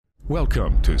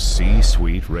Welcome to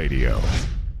C-Suite Radio.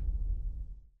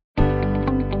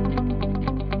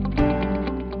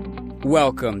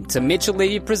 Welcome to Mitchell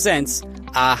Levy Presents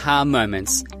Aha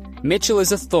Moments. Mitchell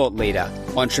is a thought leader,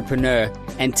 entrepreneur,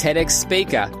 and TEDx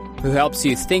speaker who helps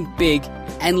you think big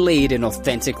and lead an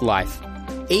authentic life.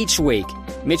 Each week,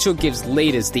 Mitchell gives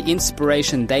leaders the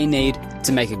inspiration they need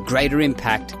to make a greater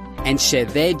impact and share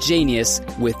their genius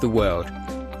with the world.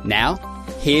 Now,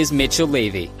 here's Mitchell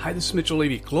Levy. Hi, this is Mitchell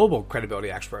Levy, global credibility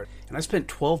expert, and I spent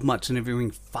 12 months interviewing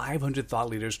 500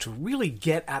 thought leaders to really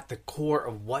get at the core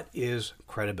of what is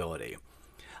credibility.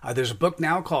 There's a book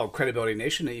now called Credibility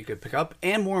Nation that you could pick up,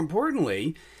 and more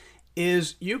importantly,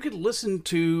 is you could listen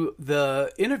to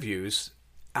the interviews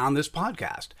on this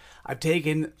podcast. I've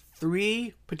taken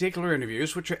 3 particular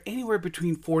interviews, which are anywhere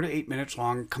between 4 to 8 minutes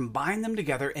long, combine them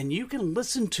together, and you can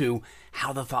listen to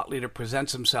how the thought leader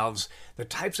presents themselves, the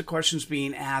types of questions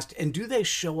being asked, and do they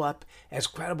show up as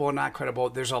credible or not credible.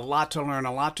 There's a lot to learn,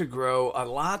 a lot to grow, a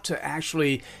lot to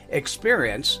actually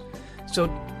experience.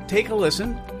 So take a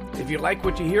listen. If you like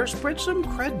what you hear, spread some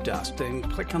cred dust and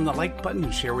click on the like button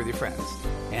and share with your friends.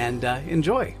 And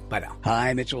enjoy. Bye now.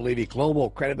 Hi, Mitchell Levy, global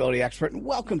credibility expert, and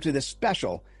welcome to this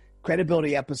special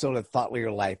credibility episode of Thought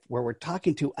Leader Life, where we're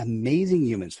talking to amazing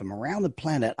humans from around the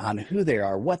planet on who they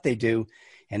are, what they do,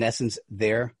 in essence,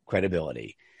 their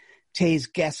credibility. Today's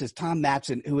guest is Tom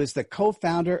Matzen, who is the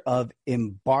co-founder of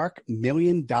Embark $1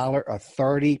 Million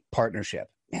Authority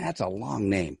Partnership. Man, that's a long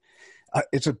name.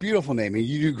 It's a beautiful name, and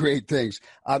you do great things.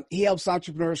 He helps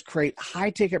entrepreneurs create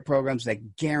high-ticket programs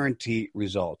that guarantee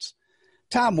results.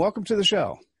 Tom, welcome to the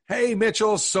show. Hey,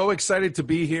 Mitchell, so excited to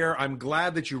be here. I'm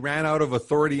glad that you ran out of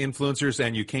authority influencers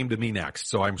and you came to me next.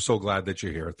 So I'm so glad that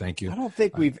you're here. Thank you. I don't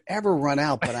think we've ever run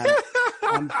out, but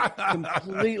I'm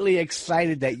completely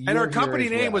excited that you're here. And our company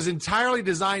as name well. was entirely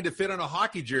designed to fit on a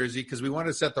hockey jersey because we wanted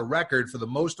to set the record for the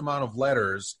most amount of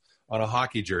letters on a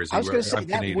hockey jersey. I was going to say, I'm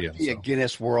that Canadian, would be a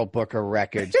Guinness World Book of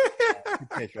Records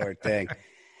particular thing.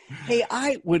 Hey,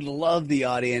 I would love the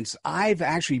audience. I've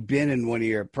actually been in one of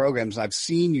your programs. I've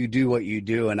seen you do what you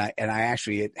do, and I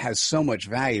actually, it has so much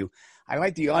value. I'd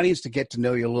like the audience to get to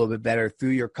know you a little bit better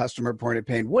through your customer point of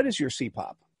pain. What is your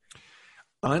CPOP?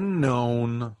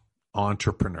 Unknown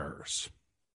entrepreneurs.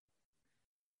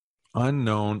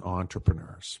 Unknown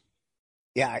entrepreneurs.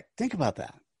 Yeah, think about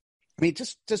that. I mean,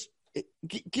 just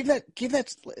give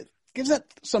that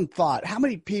some thought. How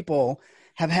many people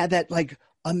have had that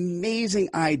amazing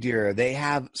idea? They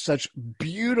have such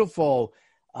beautiful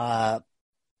thought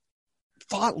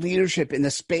leadership in the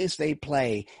space they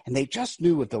play, and they just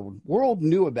knew if the world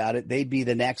knew about it, they'd be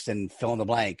the next and fill in the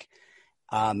blank.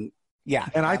 Yeah.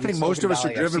 And I think most of us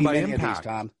are driven by impact.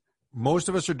 These, most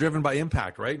of us are driven by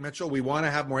impact, right, Mitchell? We want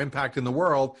to have more impact in the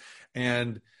world.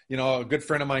 And, a good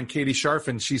friend of mine, Katie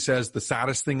Sharfin, she says the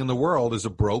saddest thing in the world is a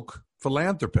broke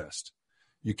philanthropist.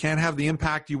 You can't have the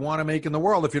impact you want to make in the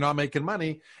world if you're not making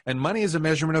money. And money is a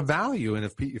measurement of value. And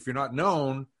if you're not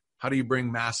known, how do you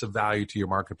bring massive value to your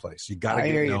marketplace? You got to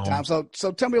get known. Tom.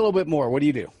 So tell me a little bit more. What do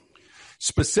you do?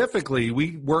 Specifically,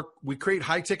 we create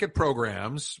high-ticket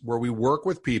programs where we work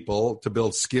with people to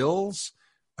build skills,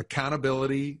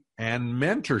 accountability, and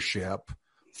mentorship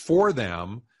for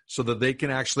them so that they can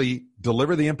actually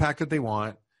deliver the impact that they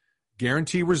want,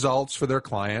 guarantee results for their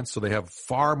clients so they have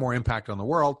far more impact on the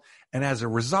world, and as a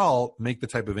result, make the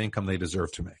type of income they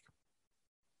deserve to make.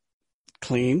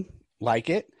 Clean, like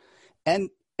it. And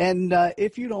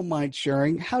if you don't mind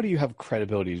sharing, how do you have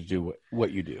credibility to do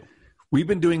what you do? We've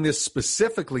been doing this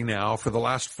specifically now for the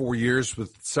last 4 years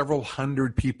with several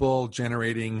hundred people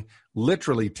generating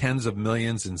literally tens of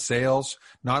millions in sales,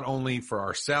 not only for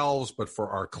ourselves, but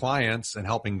for our clients and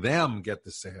helping them get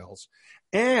the sales.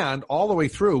 And all the way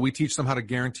through, we teach them how to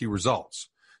guarantee results.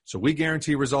 So we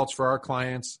guarantee results for our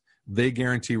clients. They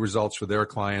guarantee results for their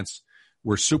clients.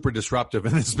 We're super disruptive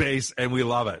in this space, and we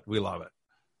love it. We love it.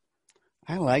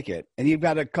 I like it. And you've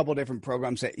got a couple different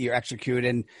programs that you execute.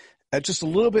 And just a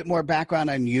little bit more background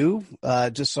on you,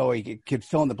 just so you could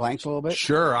fill in the blanks a little bit.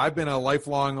 Sure. I've been a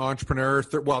lifelong entrepreneur.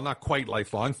 Well, not quite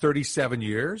lifelong, 37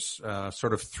 years,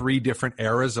 sort of 3 different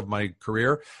eras of my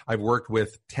career. I've worked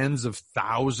with tens of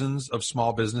thousands of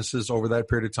small businesses over that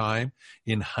period of time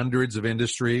in hundreds of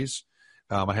industries.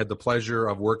 I had the pleasure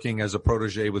of working as a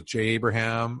protege with Jay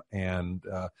Abraham and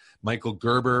Michael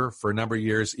Gerber for a number of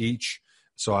years each.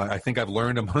 So I think I've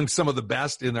learned among some of the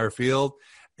best in our field.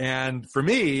 And for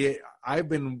me, I've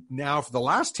been now for the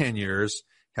last 10 years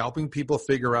helping people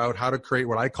figure out how to create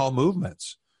what I call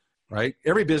movements, right?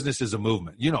 Every business is a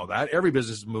movement. You know that. Every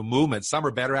business is a movement. Some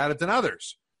are better at it than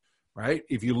others, right?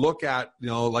 If you look at,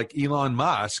 like Elon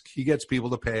Musk, he gets people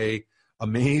to pay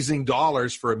amazing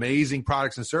dollars for amazing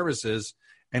products and services,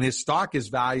 and his stock is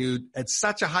valued at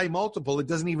such a high multiple, it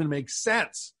doesn't even make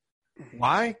sense.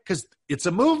 Why? Because it's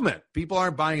a movement. People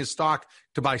aren't buying his stock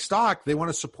to buy stock. They want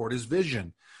to support his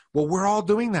vision. Well, we're all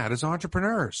doing that as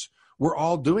entrepreneurs. We're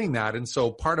all doing that. And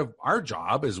so part of our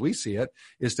job, as we see it,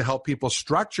 is to help people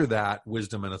structure that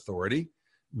wisdom and authority,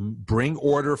 bring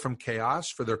order from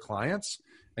chaos for their clients,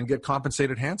 and get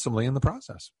compensated handsomely in the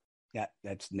process. Yeah,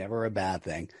 that's never a bad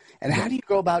thing. And how do you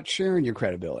go about sharing your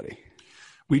credibility?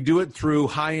 We do it through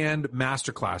high-end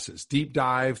masterclasses, deep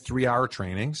dive 3-hour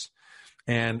trainings.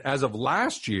 And as of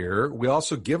last year, we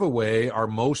also give away our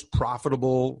most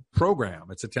profitable program.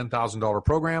 It's a $10,000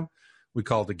 program. We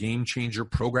call it the Game Changer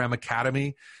Program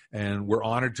Academy. And we're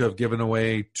honored to have given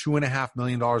away $2.5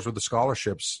 million worth of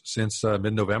scholarships since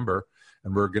mid-November.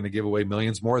 And we're going to give away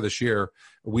millions more this year.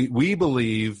 We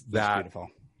believe that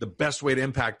the best way to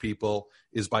impact people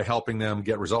is by helping them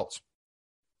get results.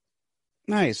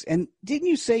 Nice. And didn't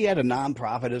you say you had a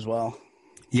nonprofit as well?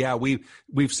 Yeah, we've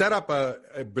set up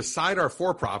beside our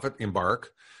for-profit,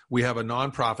 Embark, we have a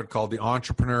nonprofit called the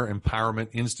Entrepreneur Empowerment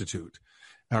Institute.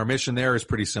 Our mission there is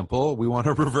pretty simple. We want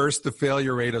to reverse the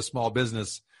failure rate of small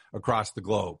business across the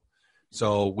globe.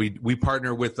 So we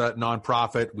partner with a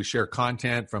nonprofit. We share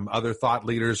content from other thought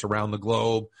leaders around the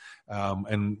globe,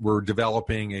 and we're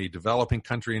developing a developing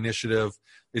country initiative.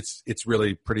 It's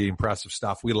really pretty impressive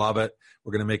stuff. We love it.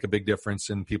 We're going to make a big difference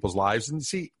in people's lives. And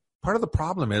see, part of the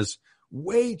problem is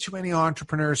way too many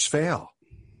entrepreneurs fail,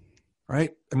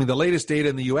 right? I mean, the latest data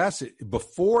in the U.S.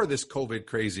 before this COVID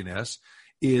craziness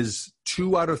is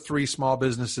 2 out of 3 small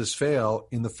businesses fail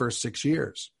in the first 6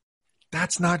 years.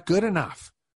 That's not good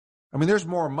enough. I mean, there's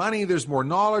more money, there's more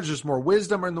knowledge, there's more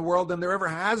wisdom in the world than there ever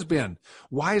has been.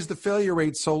 Why is the failure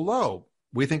rate so low?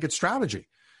 We think it's strategy.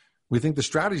 We think the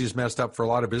strategy is messed up for a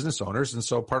lot of business owners. And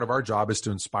so part of our job is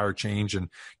to inspire change and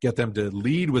get them to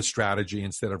lead with strategy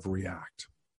instead of react.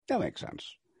 That makes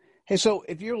sense. Hey, so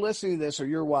if you're listening to this or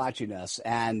you're watching us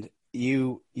and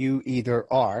you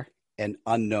either are an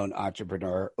unknown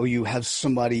entrepreneur or you have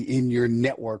somebody in your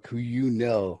network who you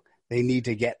know they need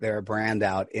to get their brand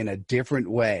out in a different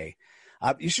way,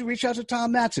 you should reach out to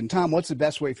Tom Matzen. Tom, what's the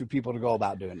best way for people to go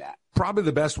about doing that? Probably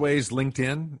the best way is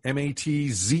LinkedIn,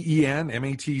 M-A-T-Z-E-N,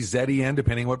 M-A-T-Z-E-N,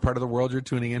 depending what part of the world you're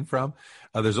tuning in from.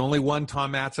 There's only one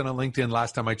Tom Matzen on LinkedIn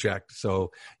last time I checked,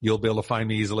 so you'll be able to find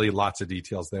me easily. Lots of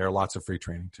details there, lots of free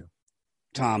training too.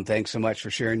 Tom, thanks so much for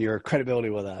sharing your credibility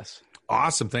with us.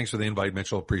 Awesome. Thanks for the invite,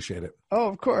 Mitchell. Appreciate it. Oh,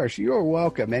 of course. You're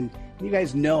welcome. And you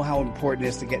guys know how important it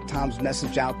is to get Tom's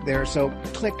message out there. So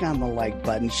click on the like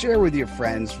button, share with your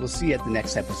friends. We'll see you at the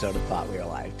next episode of Thought Leader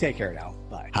Live. Take care now.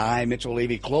 Bye. Hi, Mitchell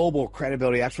Levy, global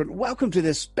credibility expert. Welcome to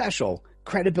this special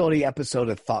credibility episode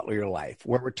of Thought Leader Life,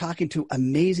 where we're talking to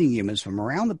amazing humans from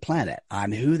around the planet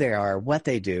on who they are, what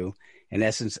they do, in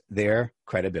essence, their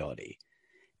credibility.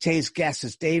 Today's guest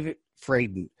is David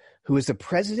Fradin, who is the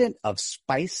president of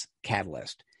Spice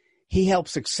Catalyst. He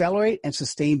helps accelerate and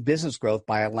sustain business growth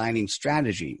by aligning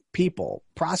strategy, people,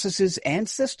 processes, and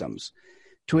systems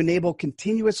to enable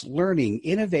continuous learning,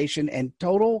 innovation, and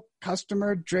total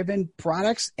customer-driven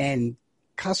products and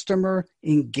customer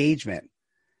engagement.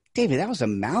 David, that was a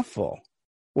mouthful.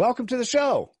 Welcome to the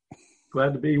show.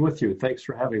 Glad to be with you. Thanks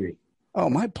for having me.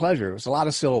 Oh, my pleasure. It was a lot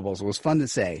of syllables. It was fun to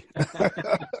say.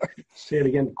 Say it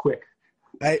again quick.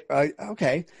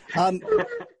 Okay.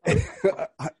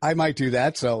 I might do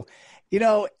that. So,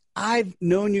 I've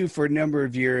known you for a number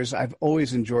of years. I've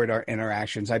always enjoyed our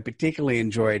interactions. I particularly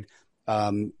enjoyed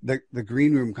the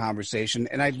green room conversation,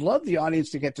 and I'd love the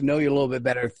audience to get to know you a little bit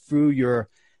better through your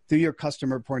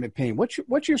customer point of pain. What's your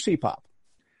CPOP?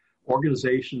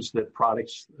 Organizations that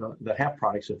have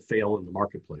products that fail in the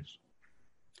marketplace.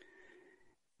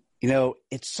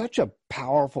 It's such a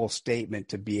powerful statement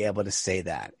to be able to say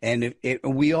that. And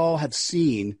we all have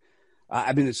seen,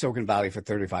 I've been in Silicon Valley for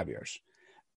 35 years.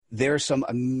 There are some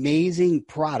amazing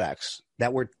products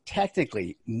that were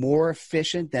technically more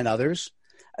efficient than others.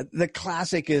 The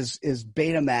classic is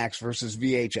Betamax versus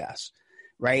VHS,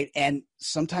 right? And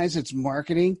sometimes it's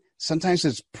marketing. Sometimes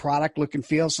it's product look and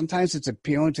feel. Sometimes it's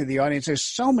appealing to the audience. There's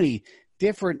so many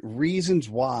different reasons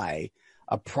why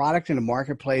a product in a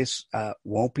marketplace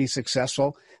won't be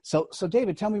successful. So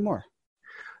David, tell me more.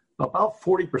 About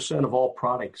 40% of all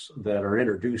products that are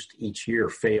introduced each year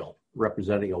fail,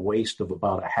 representing a waste of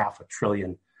about $500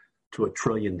 billion to $1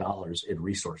 trillion in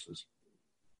resources.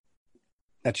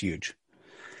 That's huge.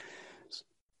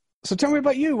 So tell me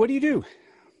about you. What do you do?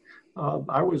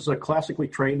 I was classically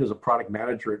trained as a product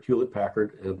manager at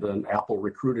Hewlett-Packard, and then Apple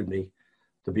recruited me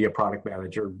to be a product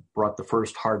manager, brought the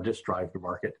first hard disk drive to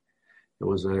market. It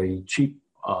was a cheap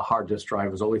hard disk drive.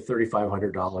 It was only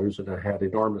 $3,500, and it had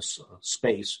enormous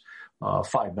space, 5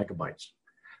 megabytes.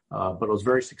 But it was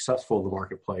very successful in the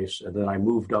marketplace. And then I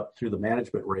moved up through the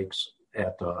management ranks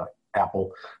at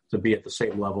Apple to be at the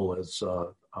same level as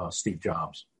Steve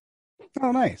Jobs.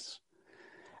 Oh, nice.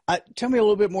 Tell me a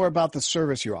little bit more about the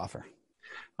service you offer.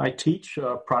 I teach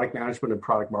product management and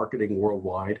product marketing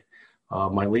worldwide.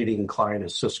 My leading client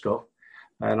is Cisco,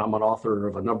 and I'm an author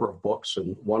of a number of books,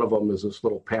 and one of them is this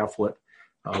little pamphlet,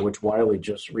 which Wiley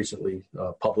just recently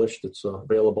published. It's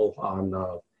available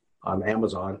on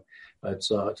Amazon. It's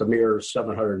a mere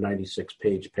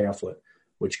 796-page pamphlet,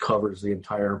 which covers the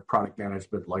entire product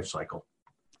management lifecycle.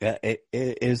 It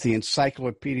is the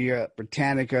Encyclopedia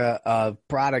Britannica of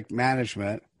product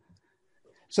management.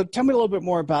 So tell me a little bit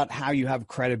more about how you have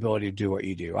credibility to do what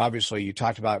you do. Obviously, you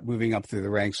talked about moving up through the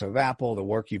ranks of Apple, the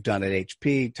work you've done at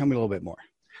HP. Tell me a little bit more.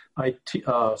 I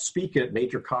speak at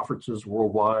major conferences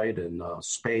worldwide in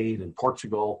Spain, in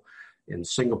Portugal, in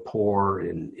Singapore,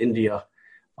 in India,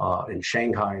 in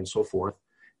Shanghai, and so forth.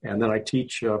 And then I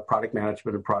teach product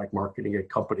management and product marketing at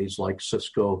companies like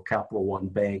Cisco, Capital One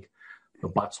Bank, the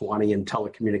Botswanian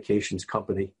Telecommunications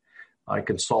Company. I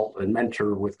consult and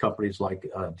mentor with companies like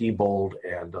Diebold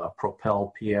and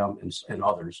Propel PM and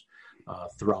others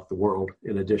throughout the world,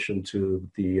 in addition to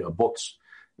the books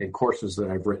and courses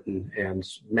that I've written. And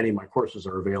many of my courses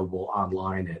are available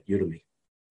online at Udemy.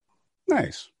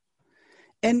 Nice.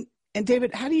 And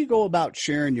David, how do you go about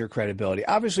sharing your credibility?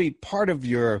 Obviously, part of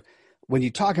when you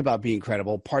talk about being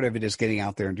credible, part of it is getting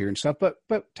out there and doing stuff. But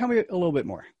tell me a little bit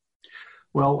more.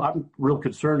 Well, I'm real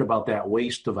concerned about that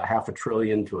waste of $500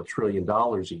 billion to $1 trillion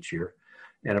each year.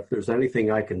 And if there's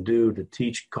anything I can do to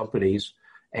teach companies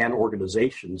and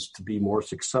organizations to be more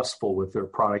successful with their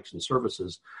products and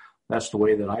services, that's the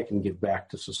way that I can give back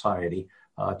to society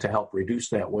to help reduce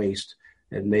that waste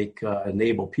and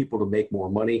enable people to make more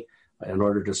money in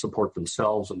order to support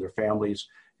themselves and their families,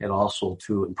 and also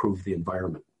to improve the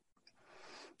environment.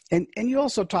 And you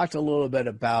also talked a little bit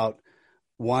about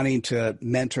wanting to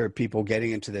mentor people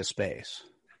getting into this space.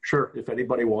 Sure. If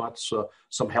anybody wants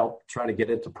some help trying to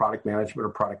get into product management or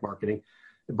product marketing.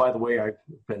 And by the way, I've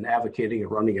been advocating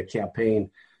and running a campaign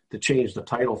to change the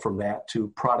title from that to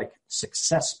Product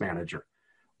Success Manager,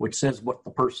 which says what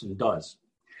the person does.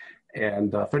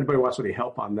 And if anybody wants any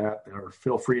help on that,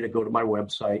 feel free to go to my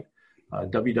website,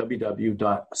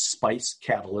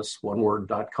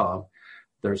 www.spicecatalyst.com.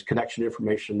 There's connection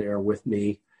information there with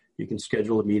me. You can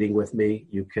schedule a meeting with me.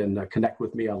 You can connect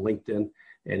with me on LinkedIn,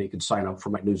 and you can sign up for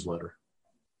my newsletter.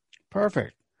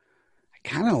 Perfect. I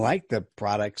kind of like the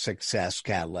Product Success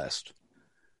Catalyst.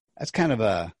 That's kind of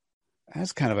a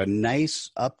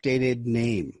nice updated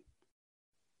name.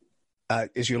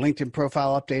 Is your LinkedIn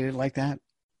profile updated like that?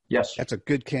 Yes. That's a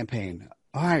good campaign.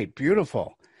 All right,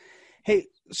 beautiful. Hey,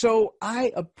 so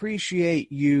I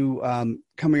appreciate you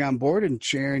coming on board and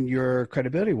sharing your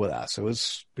credibility with us. It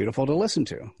was beautiful to listen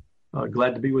to.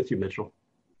 Glad to be with you, Mitchell.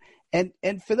 And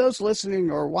for those listening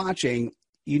or watching,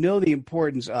 you know the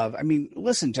importance of,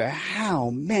 listen to how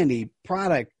many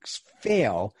products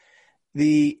fail.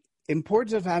 The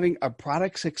importance of having a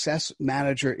product success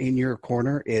manager in your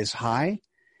corner is high.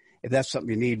 If that's something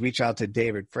you need, reach out to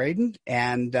David Fradin.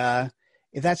 And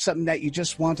if that's something that you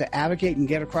just want to advocate and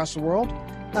get across the world,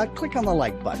 click on the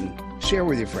like button, share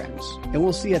with your friends, and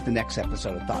we'll see you at the next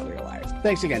episode of Thought Leader Live.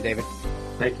 Thanks again, David.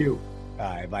 Thank you.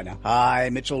 All right, bye now. Hi,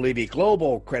 Mitchell Levy,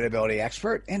 global credibility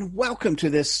expert, and welcome to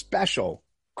this special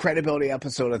credibility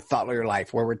episode of Thought Leader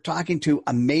Life, where we're talking to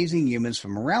amazing humans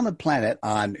from around the planet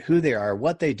on who they are,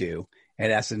 what they do, in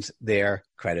essence, their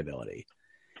credibility.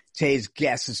 Today's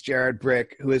guest is Jared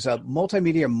Brick, who is a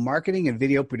multimedia marketing and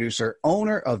video producer,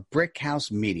 owner of Brick House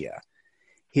Media.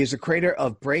 He is the creator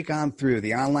of Break On Through,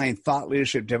 the online thought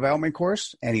leadership development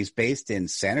course, and he's based in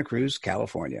Santa Cruz,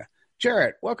 California.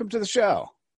 Jared, welcome to the show.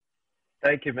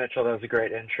 Thank you, Mitchell. That was a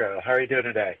great intro. How are you doing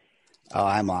today? Oh,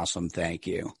 I'm awesome. Thank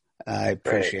you. I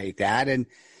appreciate that. And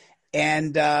you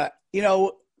and I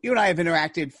have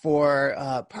interacted for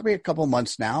probably a couple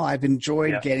months now. I've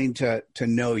enjoyed getting to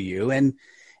know you.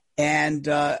 And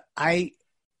I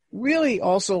really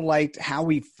also liked how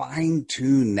we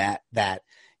fine-tune that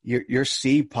your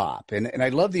CPOP. And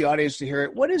I'd love the audience to hear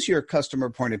it. What is your customer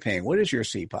point of pain? What is your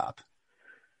CPOP?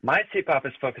 My CPOP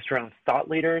is focused around thought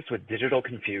leaders with digital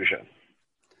confusion.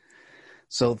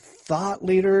 So thought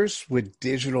leaders with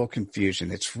digital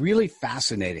confusion. It's really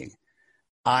fascinating.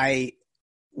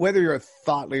 Whether you're a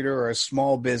thought leader or a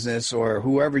small business or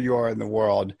whoever you are in the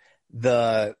world,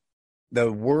 the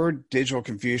word digital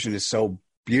confusion is so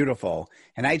beautiful.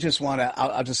 And I just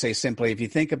I'll just say simply, if you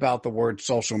think about the word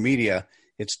social media,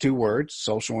 It's 2 words,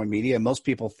 social and media. Most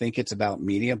people think it's about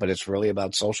media, but it's really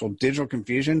about social. Digital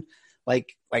confusion,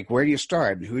 like where do you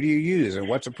start and who do you use and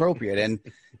what's appropriate? And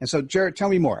so, Jared, tell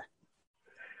me more.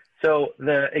 So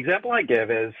the example I give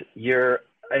is you're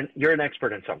an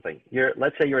expert in something.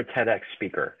 Let's say you're a TEDx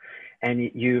speaker,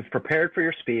 and you've prepared for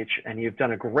your speech and you've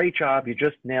done a great job. You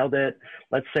just nailed it.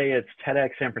 Let's say it's TEDx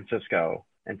San Francisco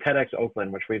and TEDx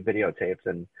Oakland, which we've videotaped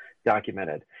and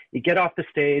documented. You get off the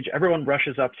stage, everyone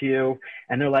rushes up to you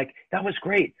and they're like, that was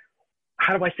great.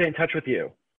 How do I stay in touch with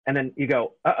you? And then you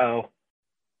go, uh-oh,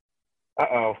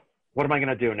 what am I going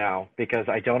to do now? Because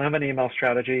I don't have an email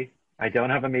strategy. I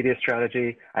don't have a media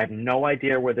strategy. I have no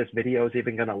idea where this video is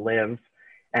even going to live.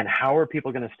 And how are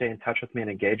people going to stay in touch with me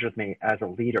and engage with me as a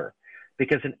leader?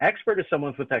 Because an expert is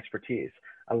someone with expertise.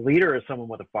 A leader is someone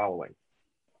with a following.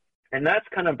 And that's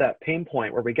kind of that pain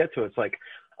point where we get to. It's like,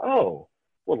 oh,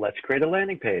 well, let's create a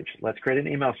landing page. Let's create an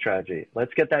email strategy.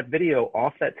 Let's get that video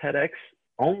off that TEDx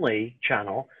only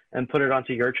channel and put it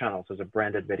onto your channels as a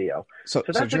branded video. So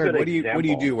that's Jared, what do you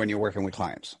example. do when you're working with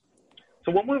clients?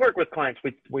 So when we work with clients,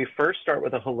 we first start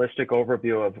with a holistic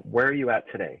overview of where are you at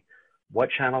today? What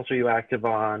channels are you active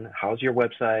on? How's your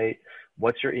website?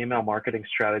 What's your email marketing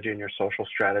strategy and your social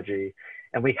strategy?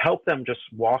 And we help them just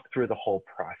walk through the whole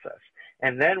process.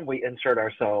 And then we insert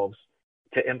ourselves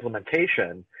to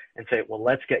implementation and say, well,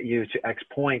 let's get you to X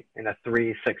point in a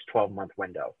 3, 6, 12-month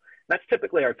window. That's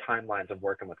typically our timelines of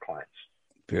working with clients.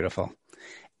 Beautiful.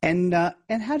 And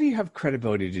how do you have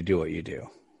credibility to do what you do?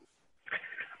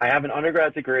 I have an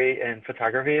undergrad degree in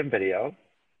photography and video.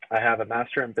 I have a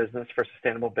master in business for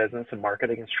sustainable business and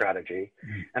marketing and strategy.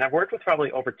 And I've worked with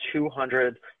probably over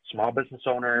 200 small business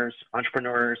owners,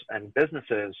 entrepreneurs, and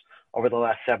businesses over the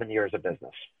last 7 years of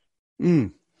business.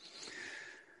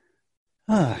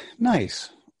 Nice.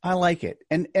 I like it.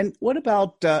 And what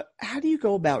about, how do you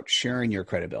go about sharing your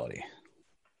credibility?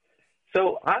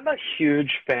 So I'm a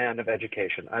huge fan of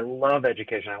education. I love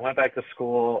education. I went back to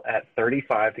school at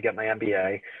 35 to get my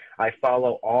MBA. I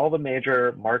follow all the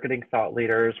major marketing thought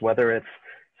leaders, whether it's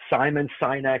Simon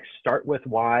Sinek's Start With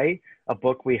Why, a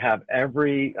book we have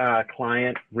every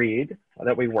client read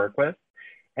that we work with.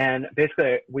 And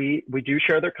basically, we do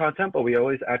share their content, but we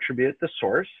always attribute the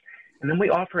source. And then we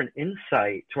offer an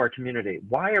insight to our community.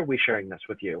 Why are we sharing this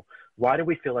with you? Why do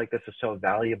we feel like this is so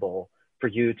valuable for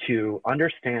you to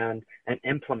understand and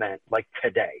implement like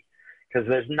today? Because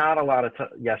there's not a lot of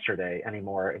yesterday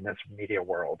anymore in this media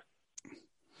world.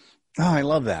 Oh, I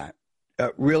love that.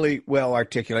 Really well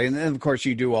articulated. And then, of course,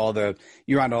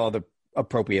 you're on all the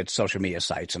appropriate social media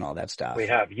sites and all that stuff. We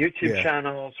have YouTube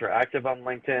channels. We're active on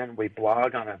LinkedIn. We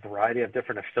blog on a variety of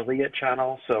different affiliate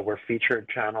channels. So we're featured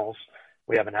channels.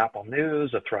 We have an Apple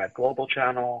News, a Thrive Global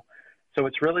channel. So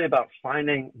it's really about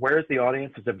finding where's the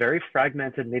audience. It's a very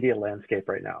fragmented media landscape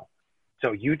right now.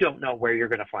 So you don't know where you're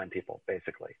going to find people,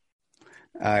 basically.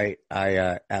 I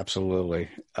absolutely.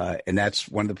 And that's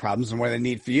one of the problems and one of the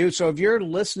need for you. So if you're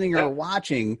listening or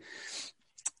watching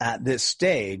at this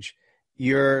stage,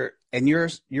 you're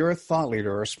a thought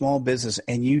leader or a small business,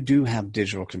 and you do have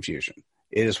digital confusion.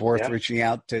 It is worth reaching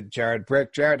out to Jared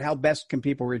Brick. Jared, how best can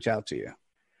people reach out to you?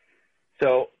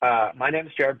 So my name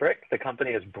is Jared Brick. The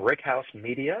company is Brickhouse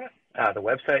Media. The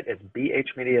website is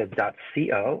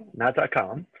bhmedia.co, not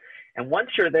 .com. And once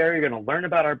you're there, you're going to learn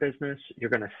about our business. You're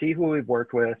going to see who we've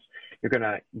worked with. You're going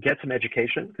to get some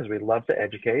education because we love to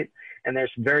educate. And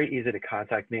it's very easy to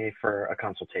contact me for a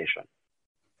consultation.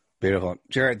 Beautiful.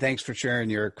 Jared, thanks for sharing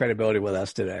your credibility with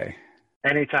us today.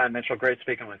 Anytime, Mitchell. Great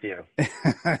speaking with you.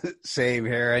 Same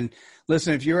here. And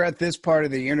listen, if you're at this part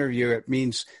of the interview, it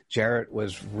means Jared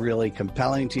was really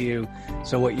compelling to you.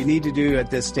 So what you need to do at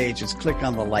this stage is click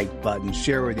on the like button,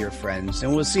 share with your friends,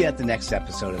 and we'll see you at the next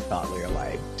episode of Thought Leader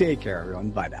Live. Take care, everyone.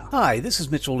 Bye now. Hi, this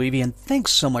is Mitchell Levy, and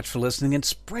thanks so much for listening and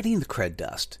spreading the cred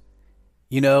dust.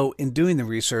 You know, in doing the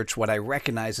research, what I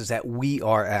recognize is that we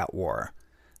are at war.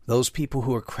 Those people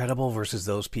who are credible versus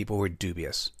those people who are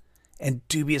dubious. And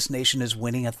Dubious Nation is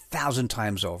winning 1,000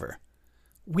 times over.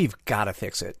 We've got to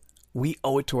fix it. We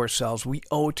owe it to ourselves. We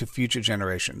owe it to future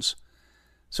generations.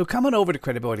 So come on over to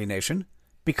Credibility Nation,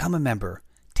 become a member,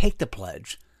 take the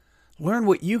pledge, learn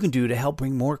what you can do to help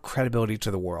bring more credibility to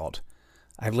the world.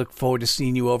 I look forward to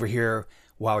seeing you over here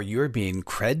while you're being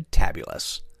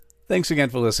cred-tabulous. Thanks again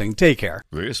for listening. Take care.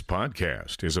 This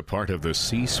podcast is a part of the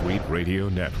C-Suite Radio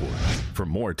Network. For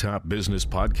more top business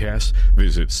podcasts,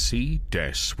 visit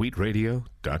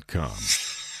c-suiteradio.com.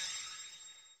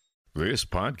 This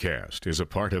podcast is a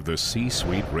part of the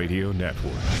C-Suite Radio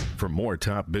Network. For more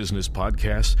top business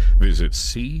podcasts, visit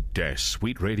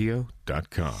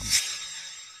c-suiteradio.com.